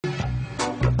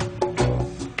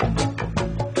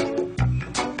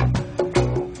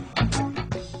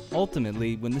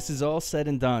ultimately, when this is all said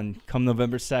and done, come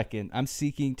November 2nd, I'm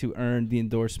seeking to earn the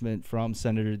endorsement from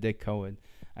Senator Dick Cohen.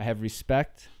 I have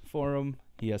respect for him.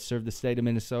 He has served the state of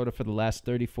Minnesota for the last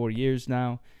 34 years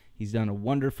now. He's done a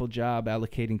wonderful job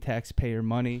allocating taxpayer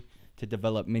money to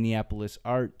develop Minneapolis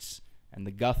arts and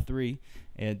the Guthrie.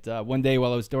 And one day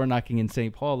while I was door knocking in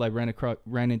St. Paul, I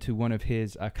ran into one of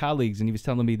his colleagues, and he was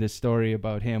telling me this story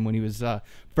about him when he was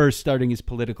first starting his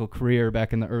political career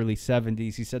back in the early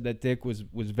 70s. He said that Dick was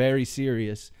very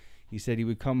serious. He said he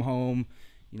would come home,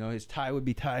 you know, his tie would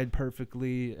be tied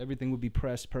perfectly, everything would be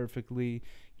pressed perfectly.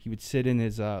 He would sit in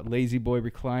his lazy boy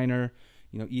recliner,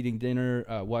 you know, eating dinner,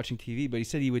 watching TV. But he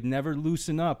said he would never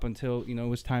loosen up until, you know, it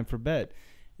was time for bed.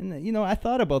 And, you know, I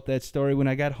thought about that story when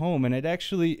I got home, and it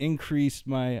actually increased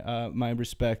my my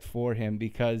respect for him,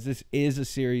 because this is a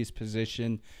serious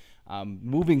position.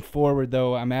 Moving forward,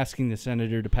 though, I'm asking the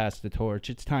senator to pass the torch.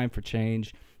 It's time for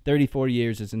change. 34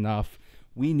 years is enough.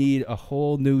 We need a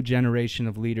whole new generation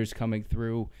of leaders coming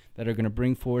through that are going to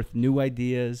bring forth new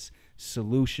ideas,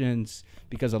 solutions,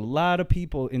 because a lot of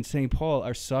people in St. Paul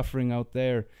are suffering out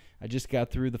there. I just got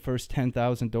through the first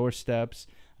 10,000 doorsteps.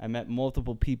 I met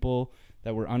multiple people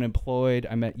that were unemployed.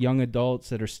 I met young adults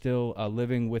that are still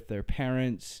living with their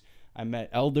parents. I met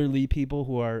elderly people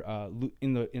who are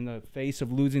in the face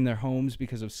of losing their homes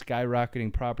because of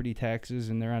skyrocketing property taxes,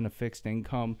 and they're on a fixed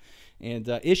income. And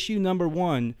issue number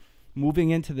one,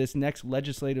 moving into this next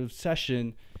legislative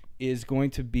session, is going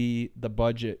to be the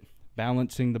budget,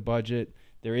 balancing the budget.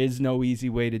 There is no easy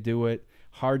way to do it.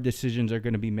 Hard decisions are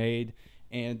going to be made.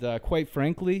 And quite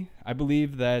frankly, I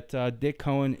believe that Dick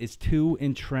Cohen is too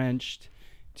entrenched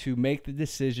to make the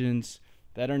decisions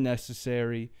that are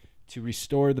necessary to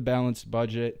restore the balanced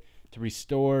budget, to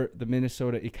restore the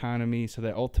Minnesota economy, so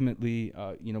that ultimately,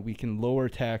 you know, we can lower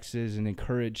taxes and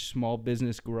encourage small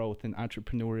business growth and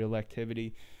entrepreneurial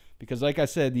activity. Because like I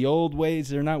said, the old ways,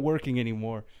 they're not working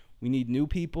anymore. We need new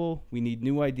people, we need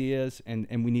new ideas, and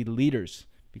we need leaders,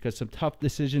 because some tough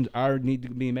decisions need to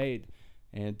be made.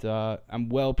 And I'm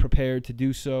well prepared to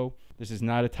do so. This is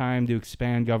not a time to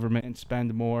expand government and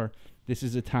spend more. This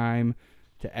is a time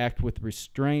to act with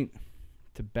restraint,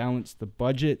 to balance the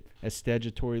budget as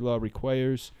statutory law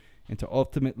requires, and to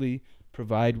ultimately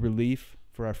provide relief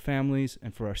for our families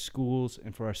and for our schools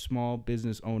and for our small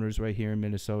business owners right here in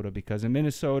Minnesota. Because in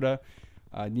Minnesota,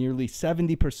 nearly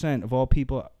 70% of all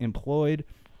people employed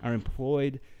are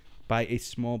employed by a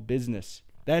small business.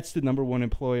 That's the number one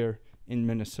employer in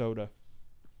Minnesota.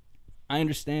 I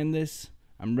understand this.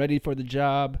 I'm ready for the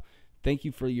job. Thank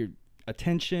you for your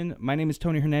attention. My name is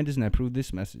Tony Hernandez, and I approve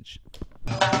this message.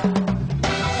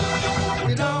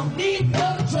 We don't need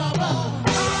no trouble.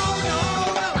 No,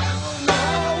 no, no, no.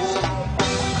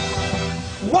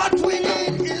 What